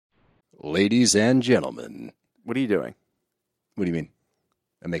Ladies and gentlemen. What are you doing? What do you mean?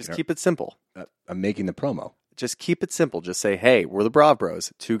 Just keep it simple. I'm making the promo. Just keep it simple. Just say, hey, we're the Brav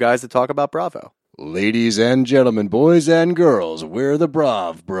Bros. Two guys that talk about Bravo. Ladies and gentlemen, boys and girls, we're the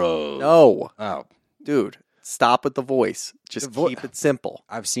Brav Bros. No. Oh. Dude, stop with the voice. Just keep it simple.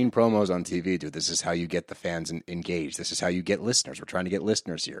 I've seen promos on TV, dude. This is how you get the fans engaged. This is how you get listeners. We're trying to get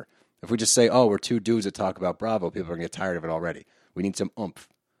listeners here. If we just say, oh, we're two dudes that talk about Bravo, people are going to get tired of it already. We need some oomph.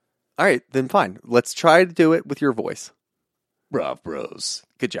 All right, then fine. Let's try to do it with your voice. Brav Bros.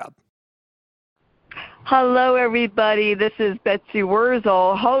 Good job. Hello, everybody. This is Betsy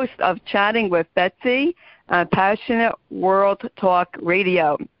Wurzel, host of Chatting with Betsy on Passionate World Talk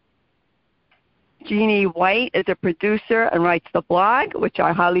Radio. Jeannie White is a producer and writes the blog, which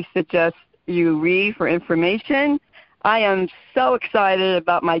I highly suggest you read for information. I am so excited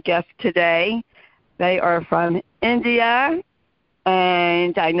about my guests today. They are from India,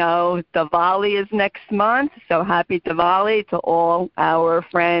 and I know Diwali is next month, so happy Diwali to all our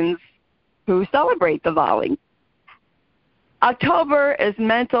friends who celebrate Diwali. October is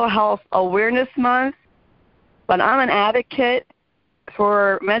Mental Health Awareness Month, but I'm an advocate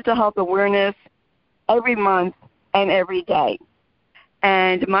for mental health awareness every month and every day.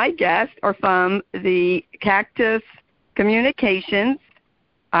 And my guests are from the Cactus Communications.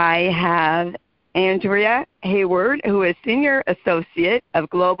 I have Andrea Hayward, who is Senior Associate of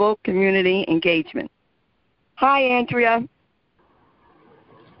Global Community Engagement. Hi, Andrea.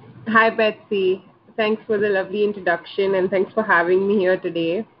 Hi, Betsy. Thanks for the lovely introduction, and thanks for having me here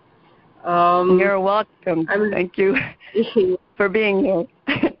today. You're welcome. Thank you for being here.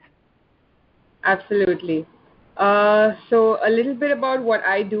 Absolutely. So a little bit about what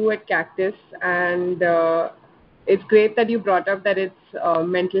I do at Cactus, and it's great that you brought up that it's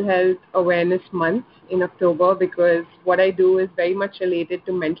Mental Health Awareness Month in October, because what I do is very much related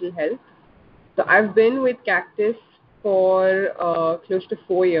to mental health. So I've been with Cactus for close to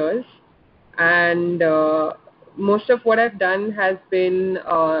 4 years, and most of what I've done has been,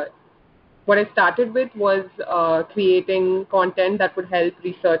 what I started with was creating content that would help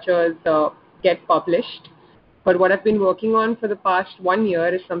researchers get published. But what I've been working on for the past 1 year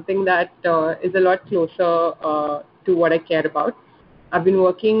is something that is a lot closer to what I care about. I've been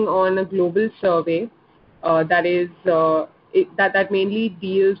working on a global survey that mainly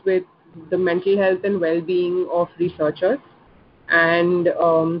deals with the mental health and well-being of researchers. And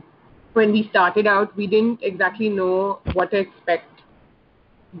when we started out, we didn't exactly know what to expect.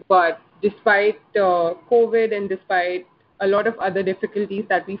 But despite COVID and despite a lot of other difficulties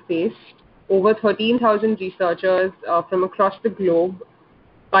that we faced, over 13,000 researchers from across the globe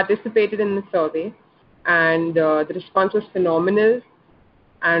participated in the survey. And the response was phenomenal.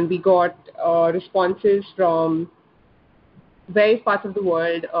 And we got responses from various parts of the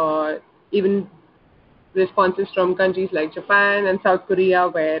world, even responses from countries like Japan and South Korea,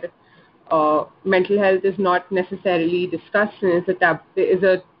 where mental health is not necessarily discussed and is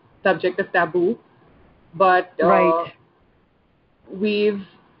a subject of taboo. But right. We've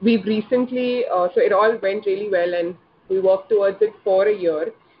recently, so it all went really well, and we worked towards it for a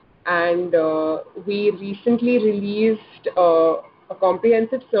year. And we recently released a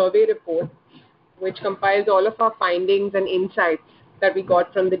comprehensive survey report which compiles all of our findings and insights that we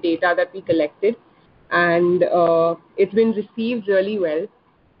got from the data that we collected. And it's been received really well.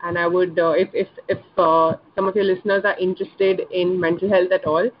 And I would, if some of your listeners are interested in mental health at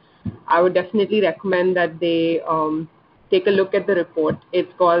all, I would definitely recommend that they take a look at the report.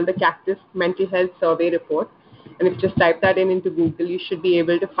 It's called the Cactus Mental Health Survey Report. And if you just type that into Google, you should be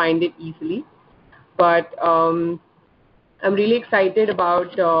able to find it easily. But I'm really excited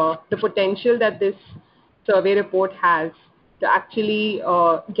about the potential that this survey report has to actually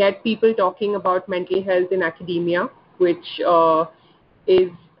get people talking about mental health in academia, which is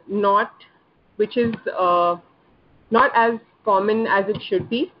not as common as it should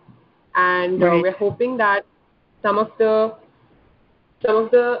be. And right. We're hoping that some of the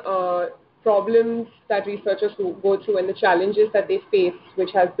problems that researchers go through and the challenges that they face,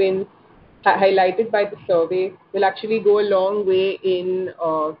 which has been highlighted by the survey, will actually go a long way in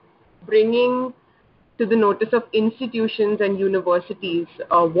bringing to the notice of institutions and universities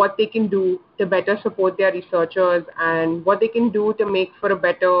what they can do to better support their researchers and what they can do to make for a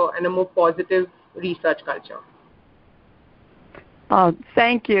better and a more positive research culture. Oh,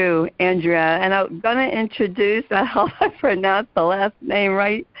 thank you, Andrea. And I'm going to introduce, I hope I pronounced the last name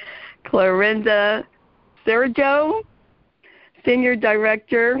right, Clorinda Sergio, Senior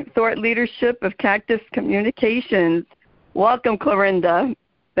Director, Thought Leadership of Cactus Communications. Welcome, Clorinda.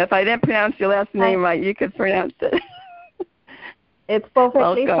 If I didn't pronounce your last name right, you could pronounce it. It's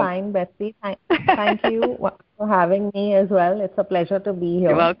perfectly Welcome. fine, Betsy. Thank you for having me as well. It's a pleasure to be here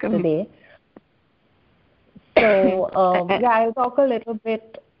You're welcome. today. So, I'll talk a little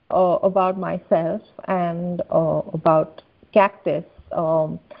bit about myself and about Cactus.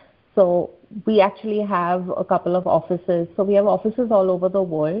 So, we actually have a couple of offices. So, we have offices all over the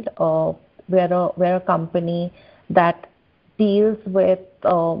world. We're a company that deals with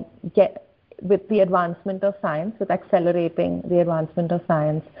with the advancement of science, with accelerating the advancement of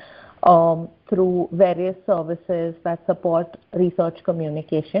science through various services that support research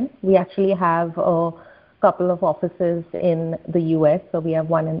communication. We actually have a couple of offices in the U.S. So we have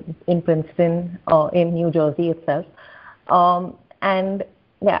one in Princeton, in New Jersey itself. And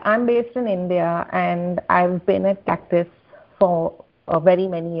I'm based in India, and I've been at Cactus for very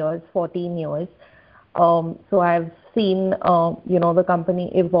many years, 14 years. So I've seen, the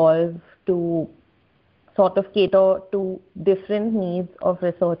company evolve to sort of cater to different needs of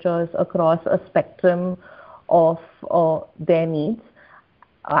researchers across a spectrum of their needs.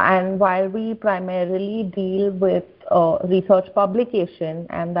 And while we primarily deal with research publication,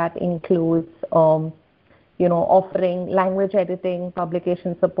 and that includes, offering language editing,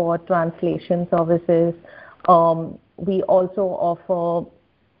 publication support, translation services, we also offer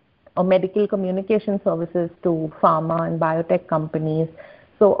medical communication services to pharma and biotech companies.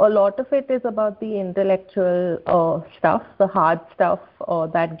 So a lot of it is about the intellectual stuff, the hard stuff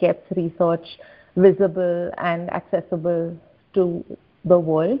that gets research visible and accessible to the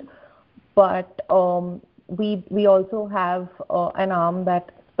world. But we also have an arm that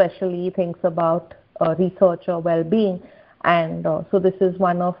specially thinks about researcher well-being, and so this is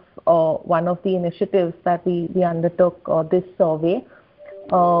one of the initiatives that we undertook this survey.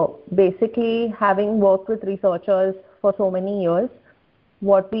 Basically, having worked with researchers for so many years,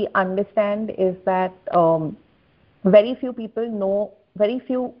 what we understand is that very few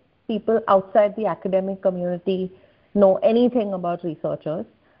people outside the academic community know anything about researchers,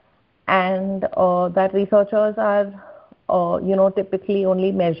 and that researchers are, typically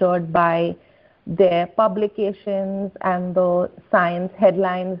only measured by their publications and the science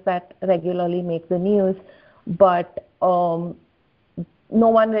headlines that regularly make the news, but no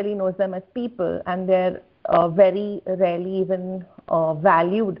one really knows them as people, and they're very rarely even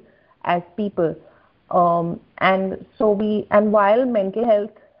valued as people. And while mental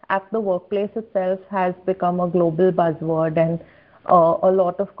health at the workplace itself has become a global buzzword, and a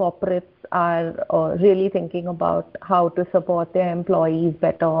lot of corporates are really thinking about how to support their employees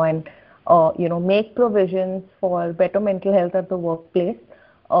better and make provisions for better mental health at the workplace.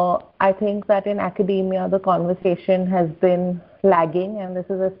 I think that in academia the conversation has been lagging, and this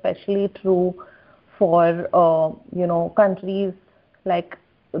is especially true for countries like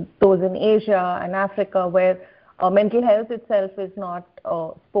those in Asia and Africa, where mental health itself is not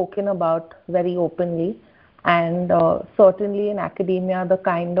spoken about very openly. And certainly in academia, the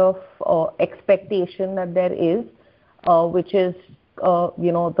kind of expectation that there is, which is,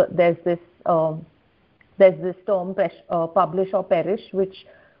 there's this term publish or perish, which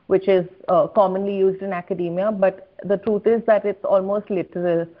is commonly used in academia, but the truth is that it's almost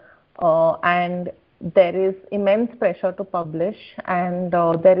literal, and there is immense pressure to publish, and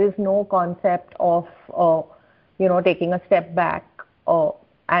there is no concept of taking a step back,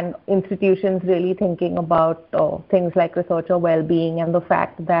 and institutions really thinking about things like researcher well-being, and the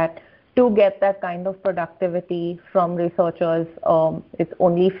fact that to get that kind of productivity from researchers, it's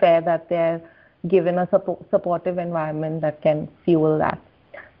only fair that they're given a supportive environment that can fuel that.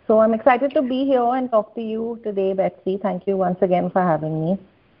 So I'm excited to be here and talk to you today, Betsy. Thank you once again for having me.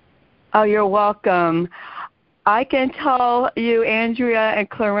 Oh, you're welcome. I can tell you, Andrea and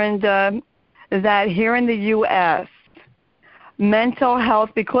Clarinda, that here in the U.S., mental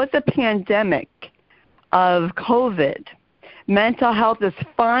health, because of the pandemic of COVID, mental health is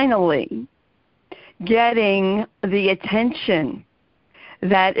finally getting the attention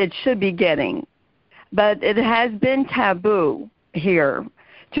that it should be getting. But it has been taboo here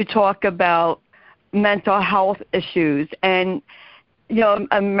to talk about mental health issues. And,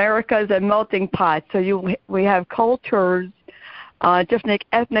 America is a melting pot, so we have cultures, different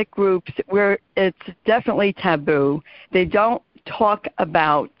ethnic groups where it's definitely taboo. They don't talk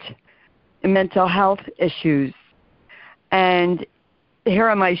about mental health issues. And here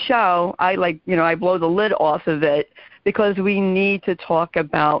on my show, I blow the lid off of it, because we need to talk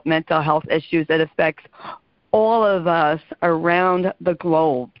about mental health issues that affects all of us around the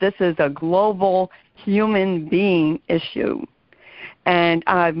globe. This is a global human being issue. And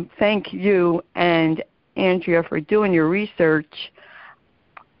I thank you and Andrea for doing your research.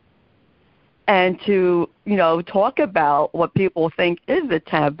 and to, talk about what people think is a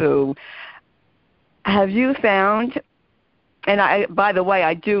taboo. Have you found, and by the way,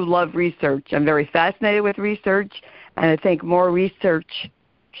 I do love research. I'm very fascinated with research, and I think more research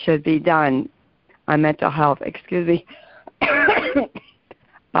should be done on mental health. Excuse me.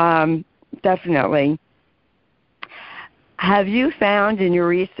 Definitely. Have you found in your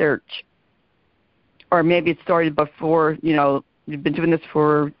research, or maybe it started before, you've been doing this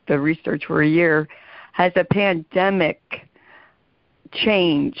for the research for a year, has the pandemic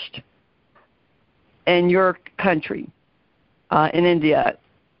changed in your country, in India,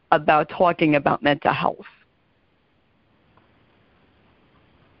 about talking about mental health?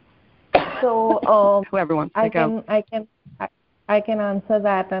 So whoever wants to go. I can answer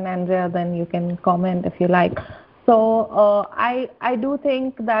that, and Andrea, then you can comment if you like. So I do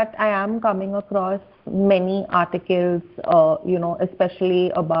think that I am coming across many articles,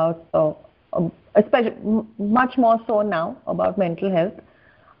 especially about, especially much more so now about mental health.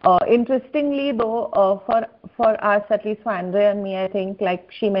 Interestingly, though, for us, at least for Andrea and me, I think, like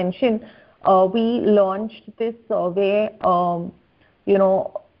she mentioned, we launched this survey,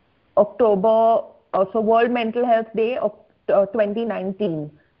 October, so World Mental Health Day of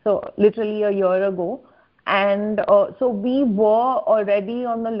 2019, so literally a year ago. And so we were already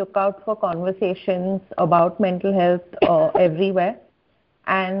on the lookout for conversations about mental health everywhere.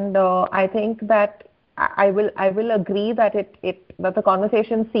 And I think that I will agree that that the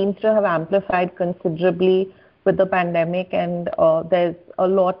conversation seems to have amplified considerably with the pandemic, and there's a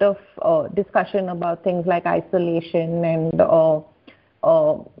lot of discussion about things like isolation and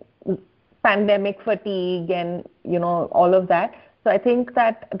pandemic fatigue and all of that. So I think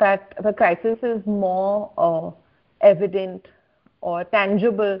that the crisis is more evident or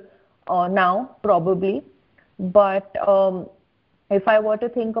tangible now, probably. But if I were to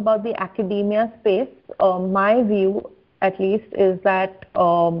think about the academia space, my view, at least, is that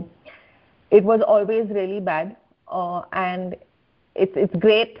it was always really bad, and it's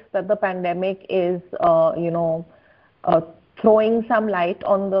great that the pandemic is, throwing some light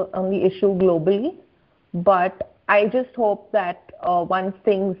on the issue globally. But I just hope that once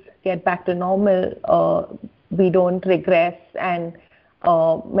things get back to normal, we don't regress and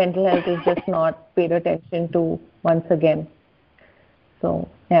mental health is just not paid attention to once again. So,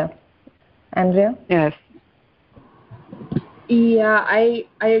 yeah. Andrea? Yes. Yeah, I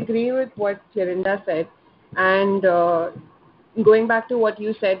agree with what Clorinda said. And going back to what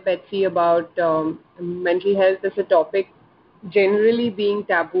you said, Betsy, about mental health as a topic generally being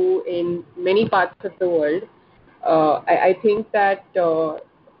taboo in many parts of the world, I think that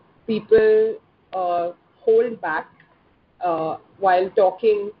people hold back while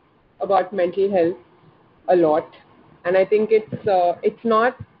talking about mental health a lot, and I think it's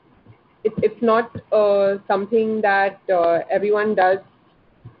not something that everyone does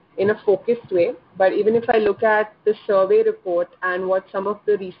in a focused way. But even if I look at the survey report and what some of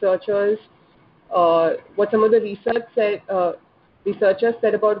the researchers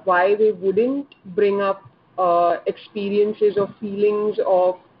said about why they wouldn't bring up experiences or feelings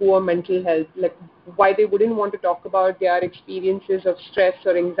of poor mental health, like why they wouldn't want to talk about their experiences of stress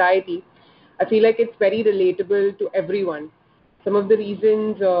or anxiety, I feel like it's very relatable to everyone. Some of the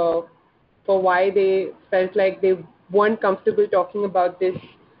reasons for why they felt like they weren't comfortable talking about this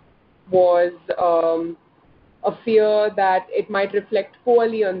was a fear that it might reflect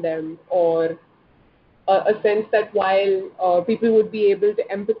poorly on them, or a sense that while people would be able to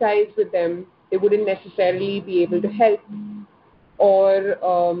empathize with them, they wouldn't necessarily be able to help, or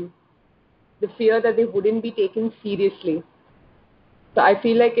the fear that they wouldn't be taken seriously. So I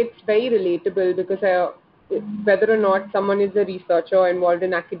feel like it's very relatable because whether or not someone is a researcher involved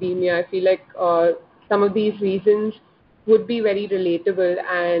in academia, I feel like some of these reasons would be very relatable,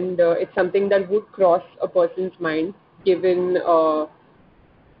 and it's something that would cross a person's mind given the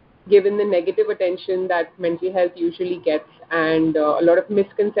negative attention that mental health usually gets, and a lot of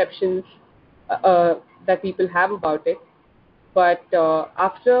misconceptions that people have about it. But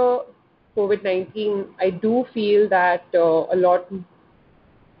after COVID-19, I do feel that a lot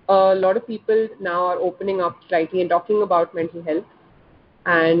of people now are opening up slightly and talking about mental health,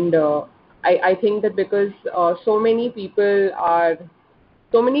 and I think that because so many people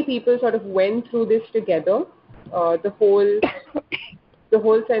sort of went through this together, the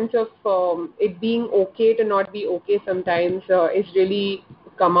whole sense of it being okay to not be okay sometimes is really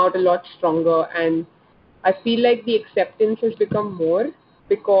come out a lot stronger, and I feel like the acceptance has become more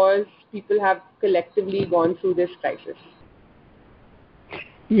because people have collectively gone through this crisis.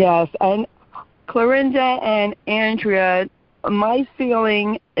 Yes, and Clorinda and Andrea, my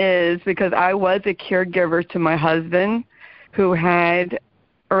feeling is, because I was a caregiver to my husband who had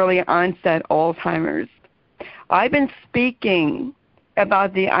early onset Alzheimer's, I've been speaking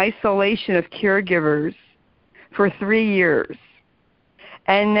about the isolation of caregivers for 3 years.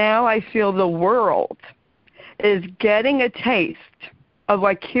 And now I feel the world is getting a taste of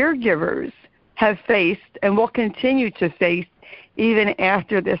what caregivers have faced and will continue to face even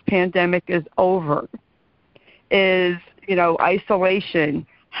after this pandemic is over, is, isolation,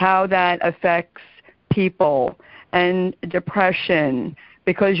 how that affects people, and depression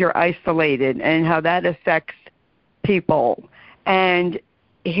because you're isolated, and how that affects people. And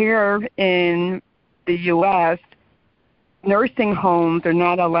here in the U.S., nursing homes are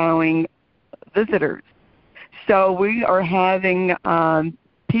not allowing visitors. So we are having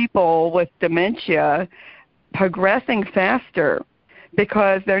people with dementia progressing faster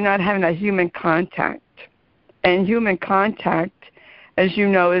because they're not having that human contact. And human contact, as you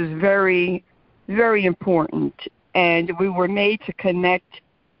know, is very, very important. And we were made to connect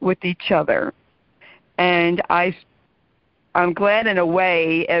with each other. And I'm glad in a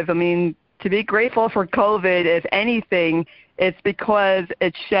way, to be grateful for COVID, if anything, it's because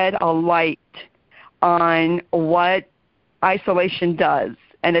it shed a light on what isolation does.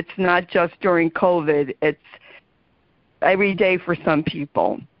 And it's not just during COVID. It's every day for some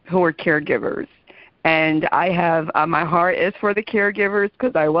people who are caregivers. And I have, my heart is for the caregivers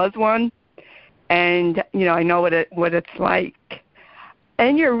because I was one. And, I know what it's like.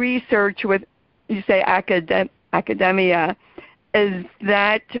 In your research with, you say academia,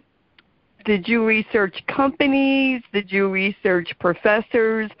 did you research companies? Did you research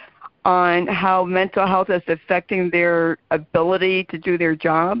professors on how mental health is affecting their ability to do their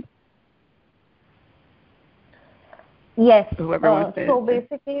job? Yes. So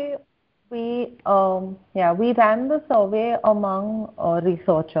basically, we ran the survey among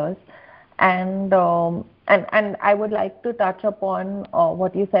researchers, and I would like to touch upon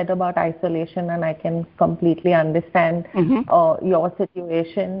what you said about isolation, and I can completely understand your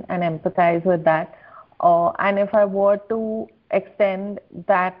situation and empathize with that. And if I were to extend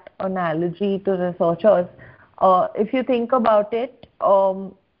that analogy to researchers, if you think about it,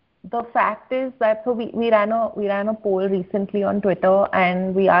 the fact is that we ran a poll recently on Twitter,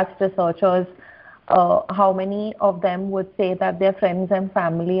 and we asked researchers how many of them would say that their friends and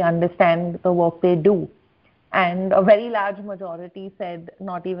family understand the work they do. And a very large majority said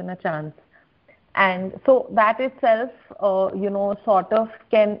not even a chance. And so that itself, sort of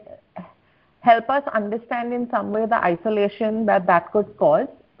can help us understand in some way the isolation that could cause.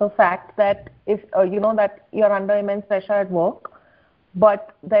 The fact that if, that you're under immense pressure at work,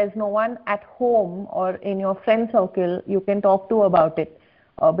 but there's no one at home or in your friend circle you can talk to about it.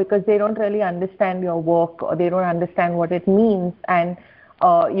 Because they don't really understand your work, or they don't understand what it means. And,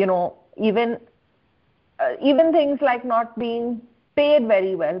 even things like not being paid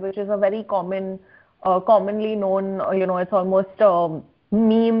very well, which is a very commonly known, it's almost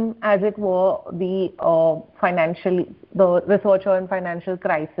meme, as it were, the researcher and financial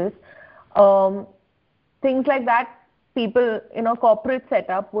crisis. Things like that, people in a corporate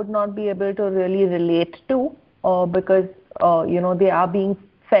setup would not be able to really relate to, because, they are being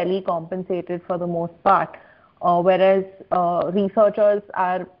fairly compensated for the most part. Whereas researchers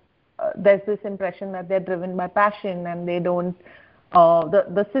are, there's this impression that they're driven by passion, and they don't,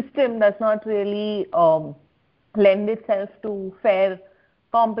 the system does not really lend itself to fair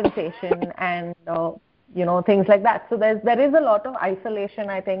compensation and, things like that. So there is a lot of isolation,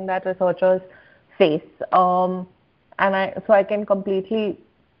 I think, that researchers face. So I can completely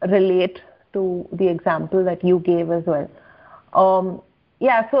relate to the example that you gave as well.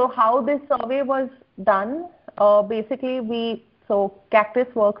 So how this survey was done, basically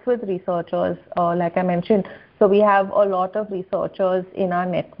Cactus works with researchers, like I mentioned. So we have a lot of researchers in our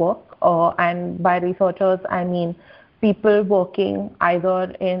network, and by researchers I mean people working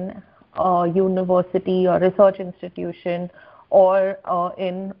either in a university or research institution or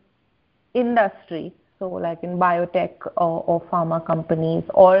in industry, so like in biotech or pharma companies,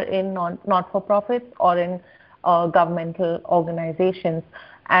 or in not-for-profits, or in governmental organizations.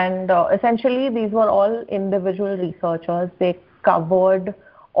 And essentially these were all individual researchers. They covered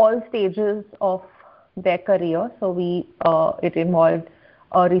all stages of their career. So it involved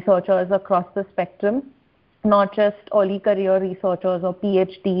researchers across the spectrum, not just early career researchers or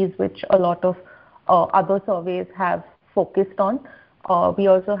PhDs, which a lot of other surveys have focused on. We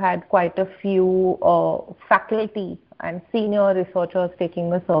also had quite a few faculty and senior researchers taking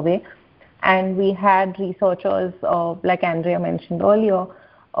the survey. And we had researchers, like Andrea mentioned earlier,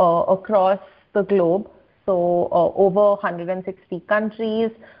 across the globe. So over 160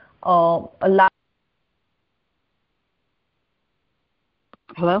 countries, a large.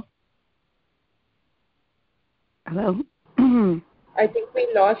 Hello? Hello? I think we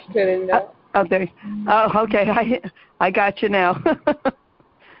lost Clarinda. Oh, there. Oh, okay. I got you now.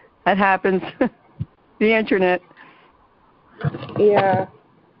 That happens. The internet. Yeah.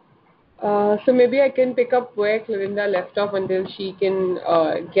 So maybe I can pick up where Clarinda left off until she can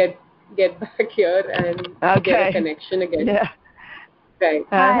get back here and get a connection again. Yeah. Right.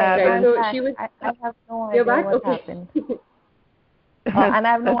 Hi, right. So back. she was. I have no You're idea back? what Okay. happened. And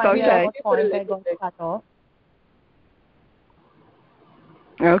I have no That's idea okay. what point I got cut off.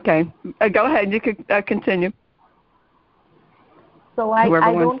 Okay. Go ahead. You could continue. So I Whoever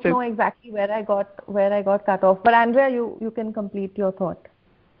don't wants to. know exactly where I got cut off. But Andrea, you can complete your thought.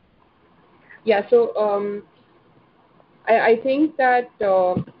 Yeah. So I think that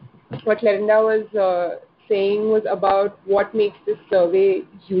what Clarinda was saying was about what makes this survey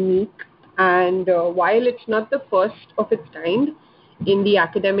unique, and while it's not the first of its kind in the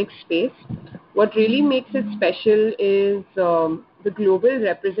academic space, what really makes it special is the global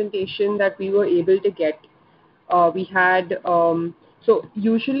representation that we were able to get. We had so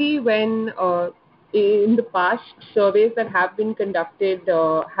usually when in the past surveys that have been conducted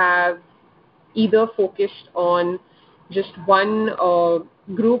have either focused on just one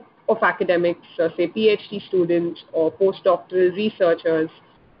group of academics, say PhD students or postdoctoral researchers,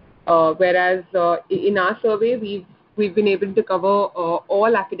 whereas in our survey we've been able to cover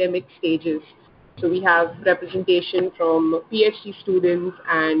all academic stages. So we have representation from PhD students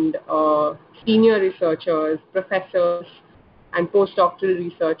and senior researchers, professors, and postdoctoral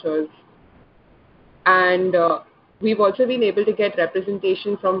researchers. And we've also been able to get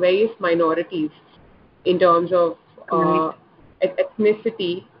representation from various minorities in terms of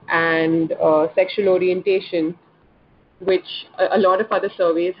ethnicity and sexual orientation, which a lot of other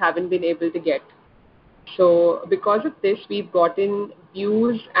surveys haven't been able to get. So because of this, we've gotten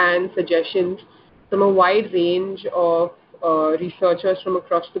views and suggestions from a wide range of researchers from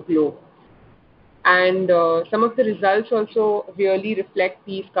across the globe. And some of the results also really reflect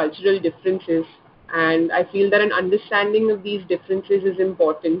these cultural differences. And I feel that an understanding of these differences is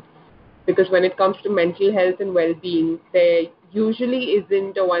important, because when it comes to mental health and well-being, there usually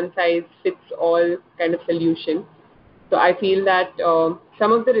isn't a one-size-fits-all kind of solution. So I feel that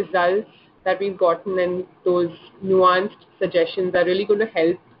some of the results that we've gotten and those nuanced suggestions are really going to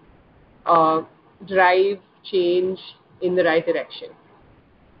help drive change in the right direction.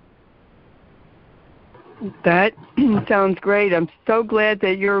 That sounds great. I'm so glad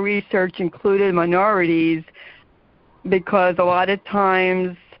that your research included minorities, because a lot of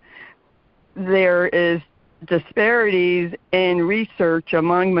times there is disparities in research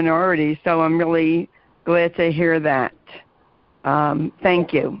among minorities. So I'm really glad to hear that.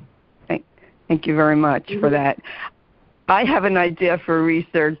 Thank you. Thank you very much for that. I have an idea for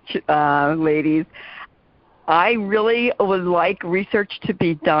research, ladies. I really would like research to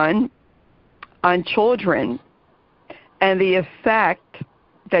be done on children and the effect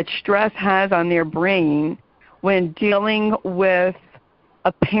that stress has on their brain when dealing with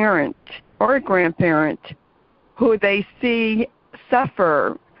a parent or a grandparent who they see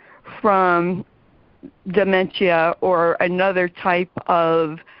suffer from dementia or another type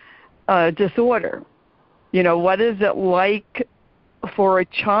of disorder. You know, what is it like for a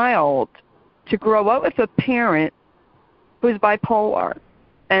child to grow up with a parent who's bipolar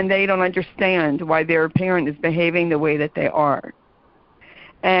and they don't understand why their parent is behaving the way that they are?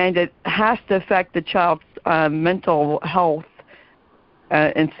 And it has to affect the child's mental health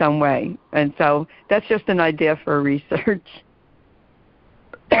in some way. And so that's just an idea for research.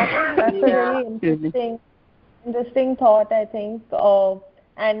 That's a really interesting thought, I think.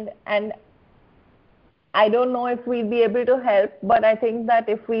 And I don't know if we'll be able to help, but I think that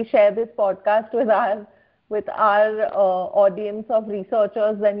if we share this podcast with our audience of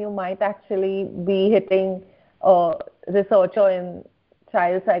researchers, then you might actually be hitting a researcher in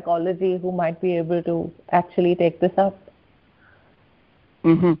child psychology who might be able to actually take this up.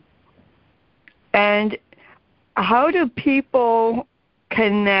 Mm-hmm. And how do people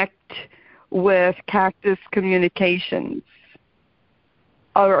connect with Cactus Communications?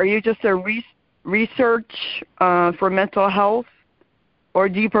 Are you just a research for mental health, or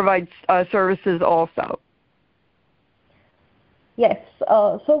do you provide services also? Yes,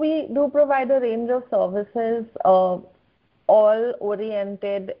 so we do provide a range of services, all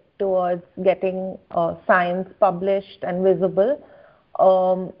oriented towards getting science published and visible.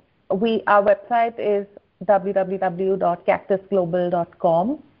 Our website is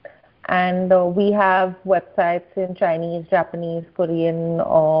www.cactusglobal.com, And we have websites in Chinese, Japanese, Korean,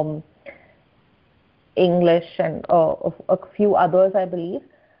 English, and a few others, I believe.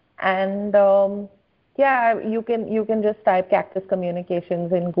 And you can just type Cactus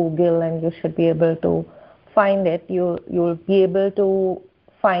Communications in Google, and you should be able to find it. You'll be able to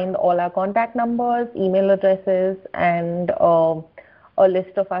find all our contact numbers, email addresses, and a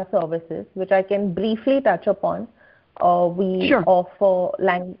list of our services, which I can briefly touch upon. We Sure. offer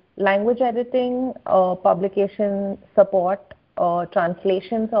language editing, publication support,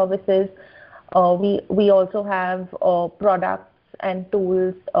 translation services. We also have products and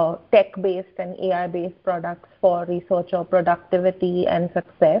tools, tech-based and AI-based products for researcher productivity and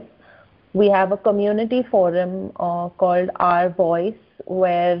success. We have a community forum called Our Voice,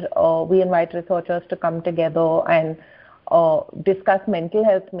 where we invite researchers to come together and discuss mental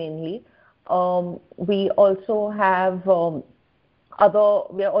health mainly. We also have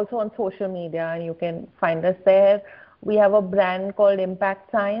we are also on social media, and you can find us there. We have a brand called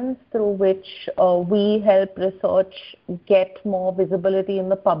Impact Science, through which we help research get more visibility in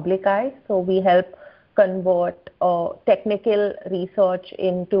the public eye. So we help convert technical research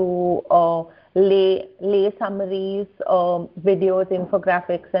into lay summaries, videos,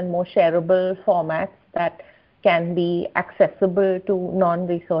 infographics, and more shareable formats that can be accessible to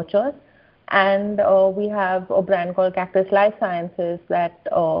non-researchers. And we have a brand called Cactus Life Sciences that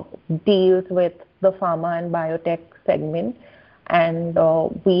deals with the pharma and biotech segment. And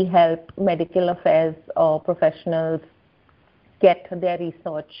we help medical affairs professionals get their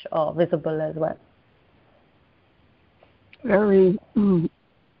research visible as well. Very,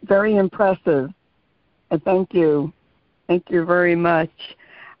 very impressive. And thank you. Thank you very much.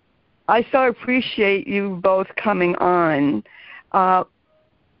 I so appreciate you both coming on.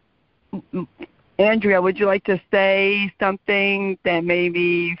 Andrea, would you like to say something that maybe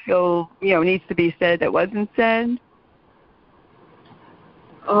you feel needs to be said that wasn't said?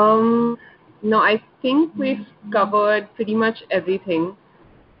 No, I think we've covered pretty much everything.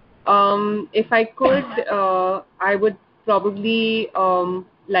 If I could, I would probably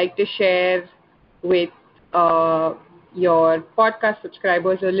like to share with your podcast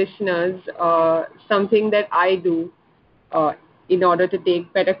subscribers or listeners something that I do in order to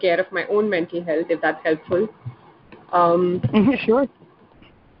take better care of my own mental health, if that's helpful. Sure.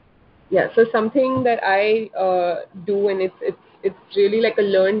 Yeah, so something that I do, and it's really like a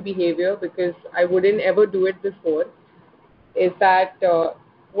learned behavior because I wouldn't ever do it before, is that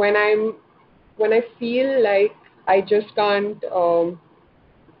when I feel like I just can't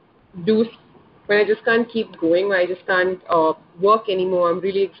when I just can't keep going, when I just can't work anymore, I'm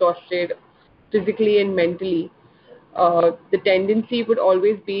really exhausted physically and mentally, the tendency would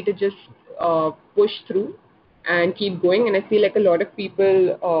always be to just push through and keep going. And I feel like a lot of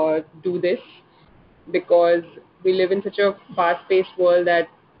people do this because we live in such a fast-paced world that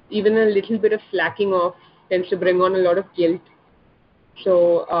even a little bit of slacking off tends to bring on a lot of guilt.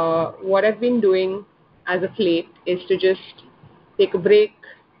 So what I've been doing as of late is to just take a break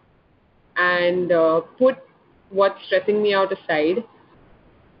and put what's stressing me out aside.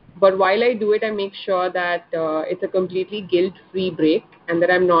 But while I do it, I make sure that it's a completely guilt-free break and that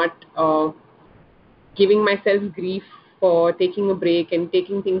I'm not giving myself grief for taking a break and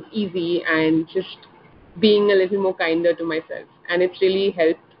taking things easy and just being a little more kinder to myself. And it's really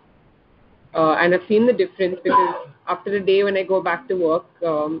helped. And I've seen the difference because after the day when I go back to work,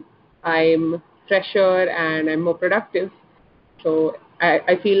 I'm fresher and I'm more productive. So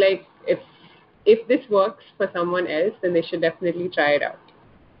I feel like if this works for someone else, then they should definitely try it out.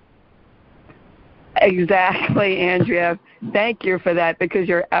 Exactly, Andrea. Thank you for that because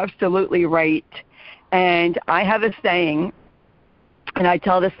you're absolutely right. And I have a saying, and I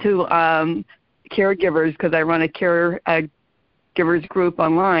tell this to caregivers because I run a caregivers group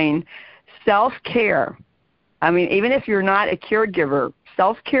online. Self-care, I mean, even if you're not a caregiver,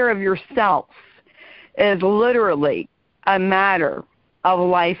 self-care of yourself is literally a matter of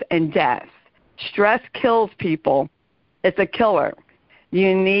life and death. Stress kills people. It's a killer.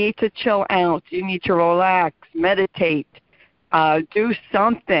 You need to chill out. You need to relax, meditate, do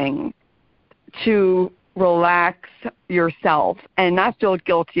something to relax yourself and not feel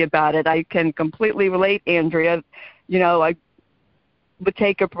guilty about it. I can completely relate, Andrea. I would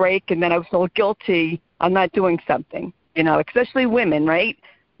take a break and then I would feel guilty I'm not doing something, especially women, right?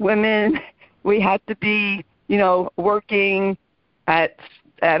 Women, we have to be, working at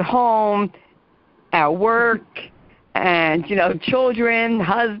home, at work, and, children,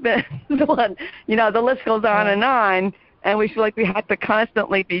 husbands, the list goes on, and we feel like we have to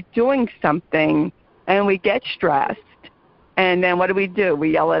constantly be doing something, and we get stressed. And then what do?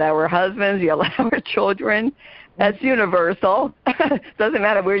 We yell at our husbands, yell at our children. That's universal. Doesn't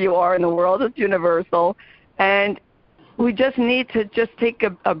matter where you are in the world, it's universal. And we just need to just take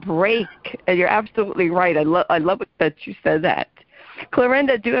a break. And you're absolutely right. I love it that you said that.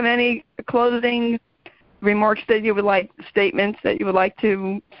 Clorinda, do you have any closing remarks that you would like, statements that you would like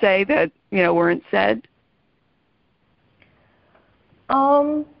to say that, weren't said?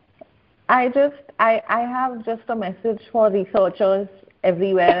 I have just a message for researchers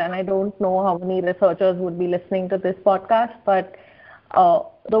everywhere, and I don't know how many researchers would be listening to this podcast, but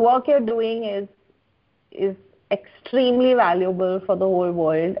the work you're doing is extremely valuable for the whole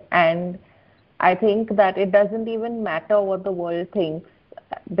world, and I think that it doesn't even matter what the world thinks,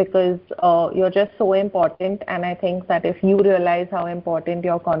 because you're just so important, and I think that if you realize how important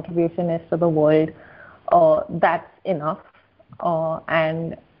your contribution is to the world, that's enough.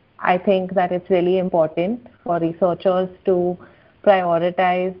 And I think that it's really important for researchers to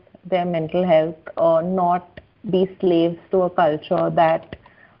prioritize their mental health, not be slaves to a culture that,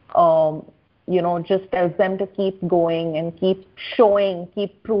 just tells them to keep going and keep showing,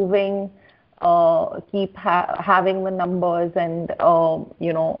 keep proving, keep having the numbers and,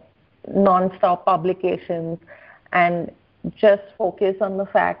 non-stop publications, and just focus on the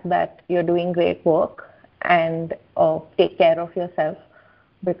fact that you're doing great work and take care of yourself,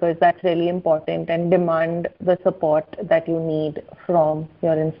 because that's really important, and demand the support that you need from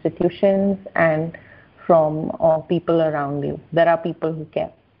your institutions and from people around you. There are people who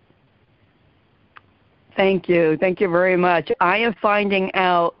care. Thank you. Thank you very much. I am finding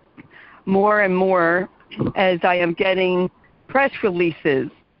out more and more as I am getting press releases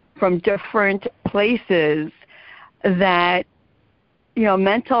from different places that,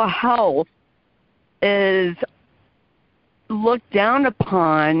 mental health is looked down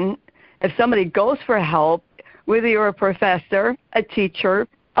upon. If somebody goes for help, whether you're a professor, a teacher,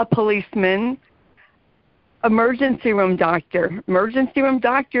 a policeman, emergency room doctor. Emergency room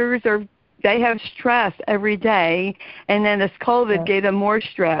doctors they have stress every day, and then this COVID gave them more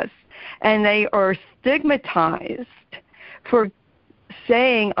stress. And they are stigmatized for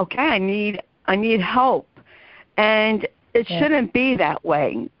saying, okay, I need help. And it shouldn't be that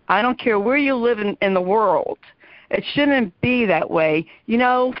way. I don't care where you live in the world. It shouldn't be that way.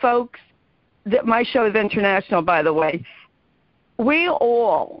 Folks, my show is international, by the way. We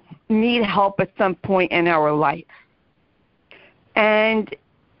all need help at some point in our life. And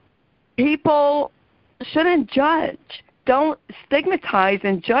people shouldn't judge. Don't stigmatize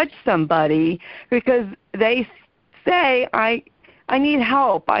and judge somebody because they say, I need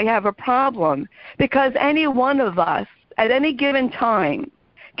help, I have a problem. Because any one of us at any given time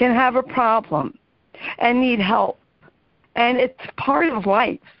can have a problem and need help. And it's part of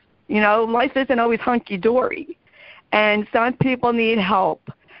life. Life isn't always hunky-dory. And some people need help.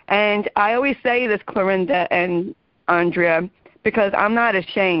 And I always say this, Clorinda and Andrea, because I'm not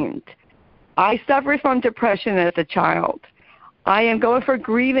ashamed. I suffered from depression as a child. I am going for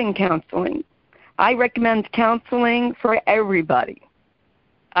grieving counseling. I recommend counseling for everybody.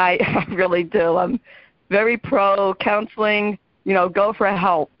 I really do. I'm very pro counseling. Go for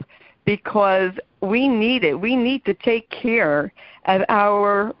help because we need it. We need to take care of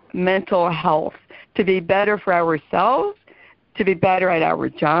our mental health to be better for ourselves, to be better at our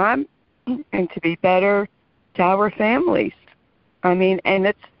job, and to be better to our families. And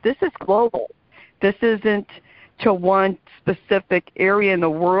this is global. This isn't to one specific area in the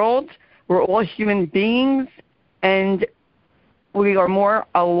world. We're all human beings, and we are more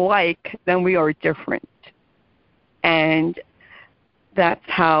alike than we are different. And that's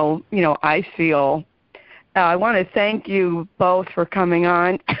how, I feel. I want to thank you both for coming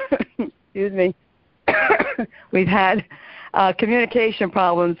on. Excuse me. We've had communication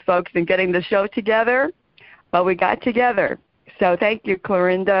problems, folks, in getting the show together, but we got together. So thank you,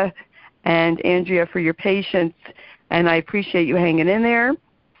 Clorinda and Andrea, for your patience, and I appreciate you hanging in there.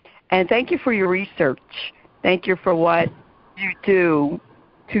 And thank you for your research. Thank you for what you do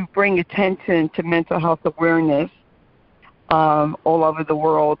to bring attention to mental health awareness all over the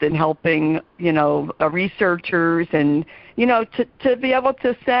world, and helping, researchers and, to be able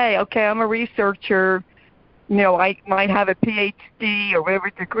to say, okay, I'm a researcher, I might have a PhD or whatever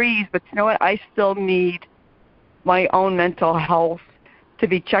degrees, but you know what, I still need my own mental health to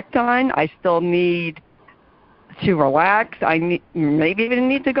be checked on. I still need to relax. I maybe even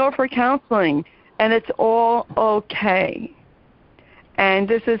need to go for counseling, and it's all okay. And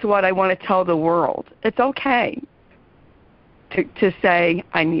this is what I want to tell the world. It's okay to say,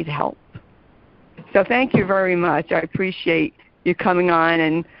 I need help. So thank you very much. I appreciate you coming on,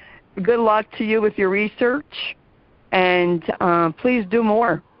 and good luck to you with your research. And please do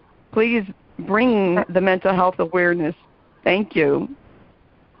more. Please bring the mental health awareness. Thank you.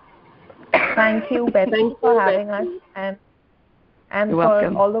 Thank you, Betsy, for having us, and for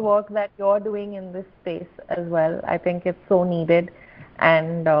welcome. all the work that you're doing in this space as well. I think it's so needed,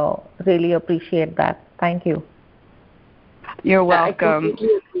 and really appreciate that. Thank you. You're welcome. I completely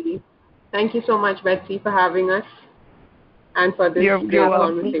agree. Thank you so much, Betsy, for having us and for this great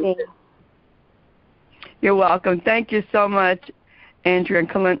conversation. You're welcome. Thank you so much, Andrea and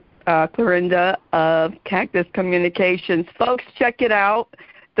Clorinda of Cactus Communications. Folks, check it out.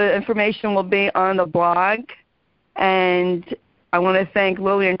 The information will be on the blog. And I want to thank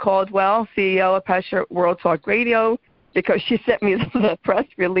Lillian Caldwell, CEO of Passionate World Talk Radio, because she sent me the press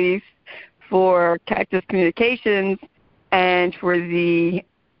release for Cactus Communications and for the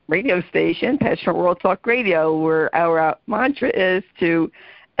radio station, Passionate World Talk Radio, where our mantra is to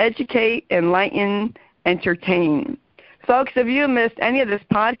educate, enlighten, entertain. Folks, if you missed any of this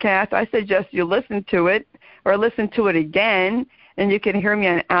podcast, I suggest you listen to it or listen to it again, and you can hear me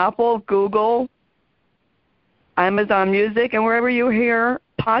on Apple, Google, Amazon Music, and wherever you hear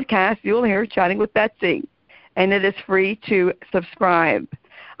podcasts, you'll hear Chatting with Betsy, and it is free to subscribe.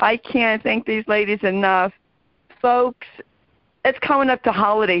 I can't thank these ladies enough. Folks, it's coming up to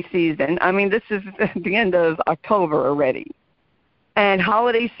holiday season. I mean, this is the end of October already. And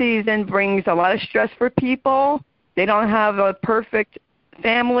holiday season brings a lot of stress for people. They don't have a perfect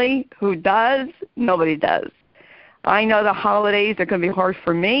family. Who does? Nobody does. I know the holidays are going to be hard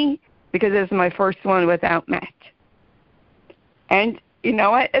for me because this is my first one without Matt. And you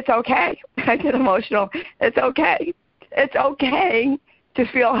know what? It's okay. I get emotional. It's okay. It's okay to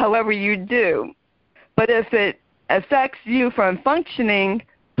feel however you do. But if it affects you from functioning,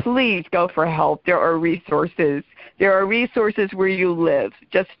 please go for help. There are resources. There are resources where you live.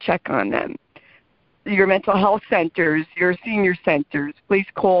 Just check on them. Your mental health centers, your senior centers, please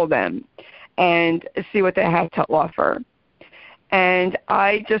call them and see what they have to offer. And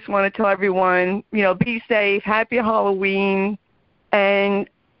I just want to tell everyone, be safe, happy Halloween, and,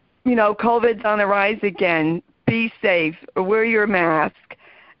 COVID's on the rise again. Be safe, wear your mask,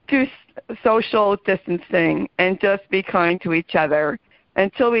 do social distancing, and just be kind to each other.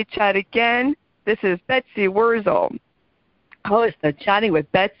 Until we chat again, this is Betsy Wurzel, host of Chatting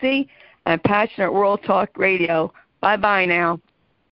with Betsy and Passionate World Talk Radio. Bye-bye now.